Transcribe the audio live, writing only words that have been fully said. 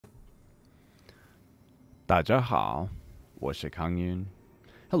大家好，我是 Kangyun.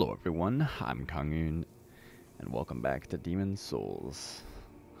 Hello everyone, I'm Kangyun, and welcome back to Demon Souls.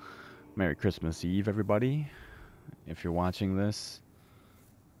 Merry Christmas Eve, everybody. If you're watching this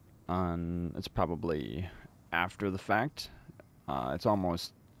it's probably after the fact.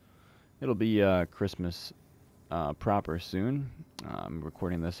 It'll be Christmas proper soon. I'm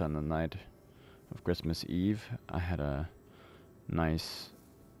recording this on the night of Christmas Eve. I had a nice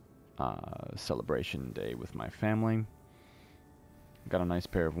celebration day with my family. Got a nice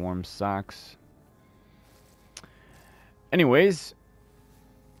pair of warm socks. Anyways,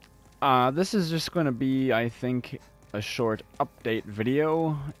 this is just going to be, I think, a short update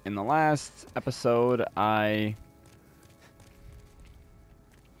video. In the last episode, the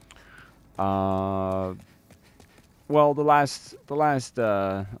last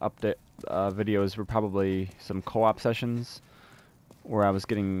update videos were probably some co-op sessions where I was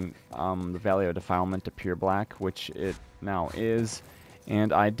getting the Valley of Defilement to pure black, which it now is.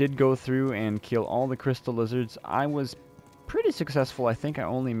 And I did go through and kill all the crystal lizards. I was pretty successful. I think I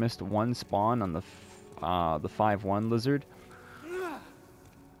only missed one spawn on the 5-1 lizard.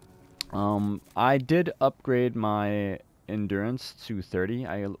 I did upgrade my endurance to 30.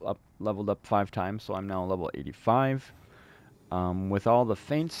 I leveled up 5 times, so I'm now level 85. With all the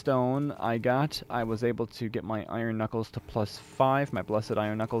faint stone I got, I was able to get my iron knuckles to +5, my blessed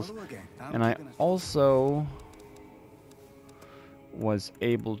iron knuckles. And I also was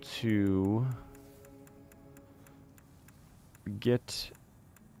able to get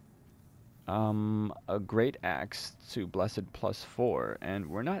a great axe to blessed +4, and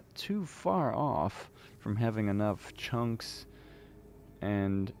we're not too far off from having enough chunks.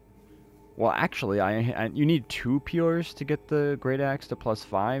 And well, actually, you need 2 pures to get the great axe to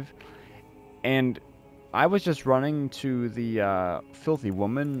 +5, and I was just running to the filthy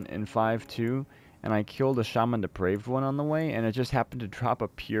woman in 5-2, and I killed a shaman depraved one on the way, and it just happened to drop a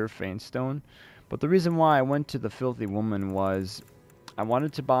pure faint stone. But the reason why I went to the filthy woman was I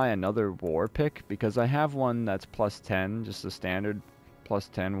wanted to buy another war pick, because I have one that's +10, just a standard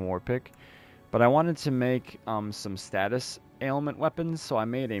 +10 war pick. But I wanted to make some status ailment weapons, so I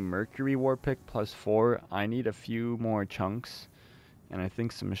made a mercury war pick +4. I need a few more chunks, and I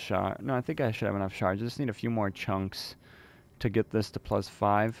think some shard. No, I think I should have enough shards. I just need a few more chunks to get this to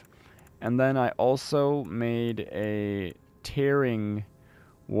 +5. And then I also made a tearing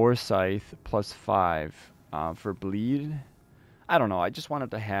war scythe +5 for bleed. I don't know, I just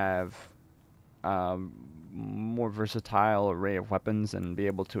wanted to have more versatile array of weapons and be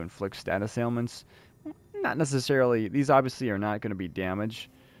able to inflict status ailments. Not necessarily, these obviously are not going to be damage,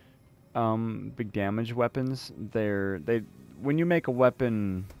 big damage weapons. When you make a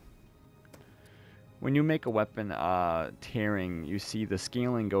weapon tearing, you see the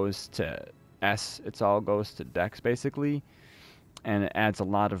scaling goes to S. It all goes to Dex basically, and it adds a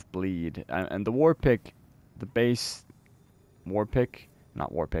lot of bleed. And the war pick, the base war pick,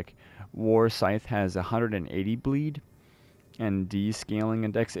 not war pick, war scythe has 180 bleed and D scaling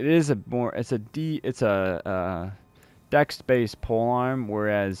and Dex. It's a Dex based polearm,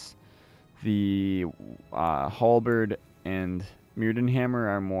 whereas the halberd and Mirdenhammer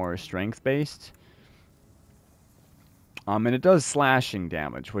are more strength based. And it does slashing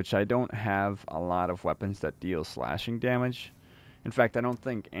damage, which I don't have a lot of weapons that deal slashing damage. In fact, I don't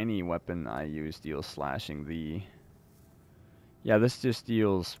think any weapon I use deals slashing. Yeah, this just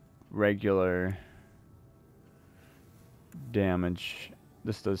deals regular damage.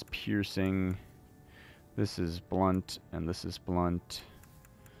 This does piercing. This is blunt, and this is blunt.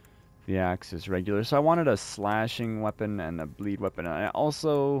 The axe is regular. So I wanted a slashing weapon and a bleed weapon. I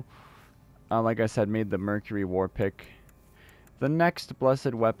also, like I said, made the mercury war pick. The next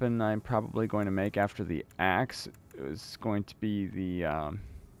blessed weapon I'm probably going to make after the axe is going to be the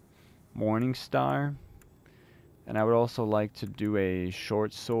Morning Star. And I would also like to do a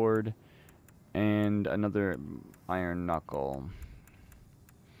short sword and another iron knuckle.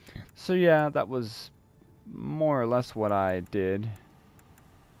 So yeah, that was more or less what I did.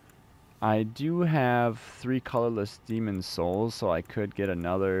 I do have 3 colorless demon souls, so I could get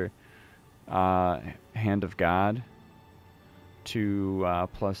another Hand of God to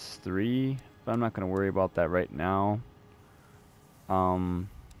 +3, but I'm not going to worry about that right now.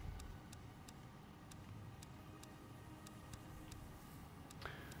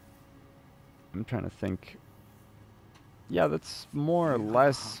 I'm trying to think. Yeah, that's more or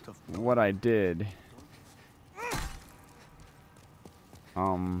less what I did.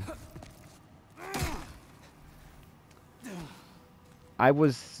 I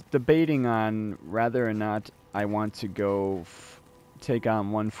was debating on whether or not I want to go take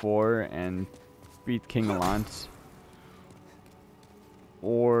on 1-4 and beat King Allant,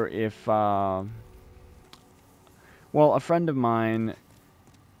 or if, well, a friend of mine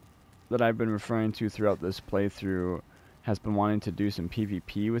that I've been referring to throughout this playthrough has been wanting to do some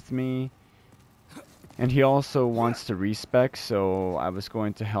PvP with me, and he also wants to respec, so I was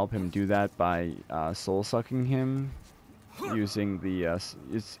going to help him do that by soul sucking him using the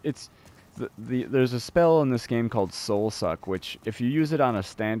there's a spell in this game called Soul Suck, which if you use it on a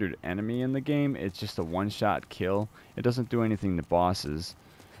standard enemy in the game, it's just a one-shot kill. It doesn't do anything to bosses.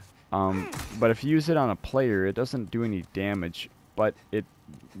 But if you use it on a player, it doesn't do any damage, but it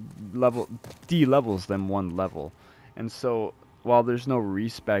de-levels them one level. And so, while there's no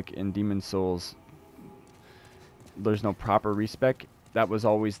respec in Demon Souls, there's no proper respec, that was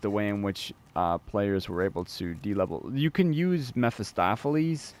always the way in which players were able to de-level. You can use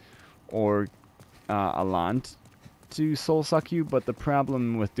Mephistopheles or Allant to soul suck you, but the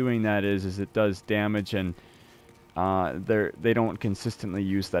problem with doing that is it does damage, and they don't consistently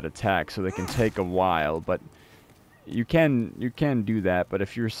use that attack, so they can take a while. But you can do that. But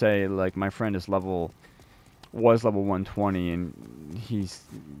if you're, say, like my friend was level 120, and he's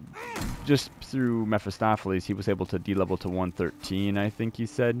just through Mephistopheles, he was able to de-level to 113, I think he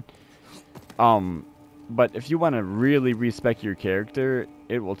said. But if you want to really respec your character,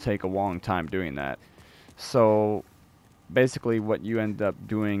 it will take a long time doing that. So basically what you end up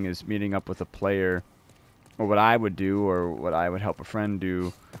doing is meeting up with a player, or what I would do, or what I would help a friend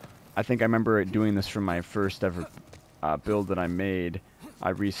do. I think I remember doing this for my first ever build that I made.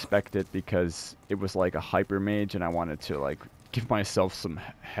 I respec'd it because it was like a hyper mage, and I wanted to like give myself some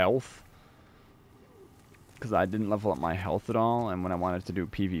health, because I didn't level up my health at all, and when I wanted to do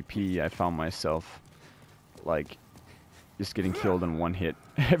PvP, I found myself like just getting killed in one hit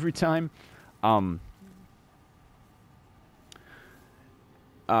every time.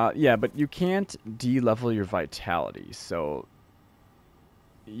 Yeah, but you can't de-level your vitality, so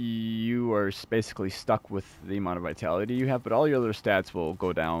you are basically stuck with the amount of vitality you have, but all your other stats will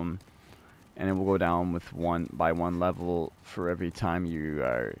go down, and it will go down with one level for every time you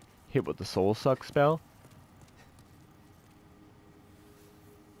are hit with the Soul Suck spell.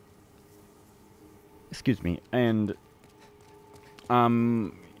 Excuse me. And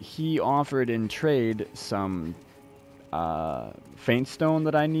he offered in trade some Faint Stone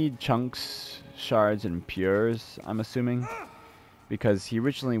that I need, chunks, shards, and pures, I'm assuming, because he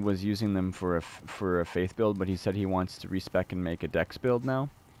originally was using them for a faith build, but he said he wants to respec and make a dex build now.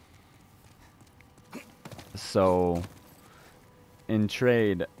 So in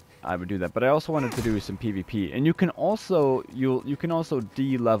trade, I would do that. But I also wanted to do some PvP, and you can also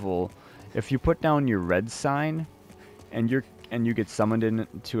de-level if you put down your red sign, and you get summoned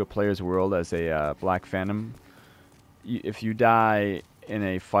into a player's world as a Black Phantom. If you die in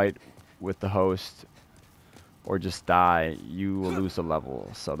a fight with the host, or just die, you will lose a level.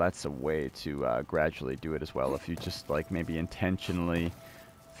 So that's a way to gradually do it as well. If you just like maybe intentionally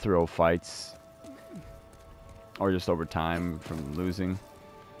throw fights, or just over time from losing,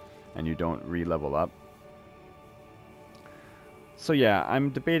 and you don't re-level up. So yeah, I'm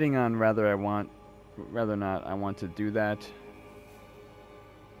debating on whether or not I want to do that.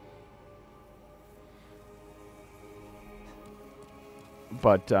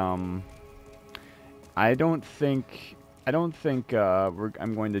 But I don't think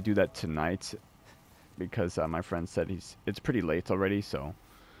I'm going to do that tonight, because my friend said it's pretty late already. So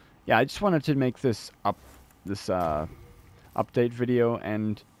yeah, I just wanted to make this update video,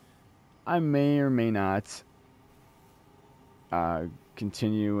 and I may or may not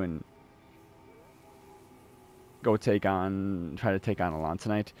continue and try to take on Allant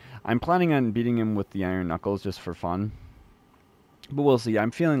tonight. I'm planning on beating him with the Iron Knuckles just for fun, but we'll see.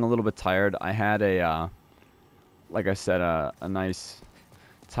 I'm feeling a little bit tired. I had like I said, a nice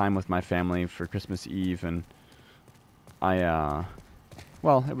time with my family for Christmas Eve, and well,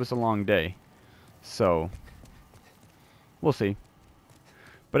 it was a long day, so we'll see.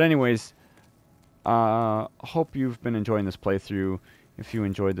 But anyways, hope you've been enjoying this playthrough. If you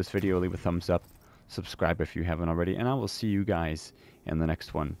enjoyed this video, leave a thumbs up, subscribe if you haven't already, and I will see you guys in the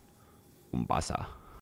next one. Umbasa.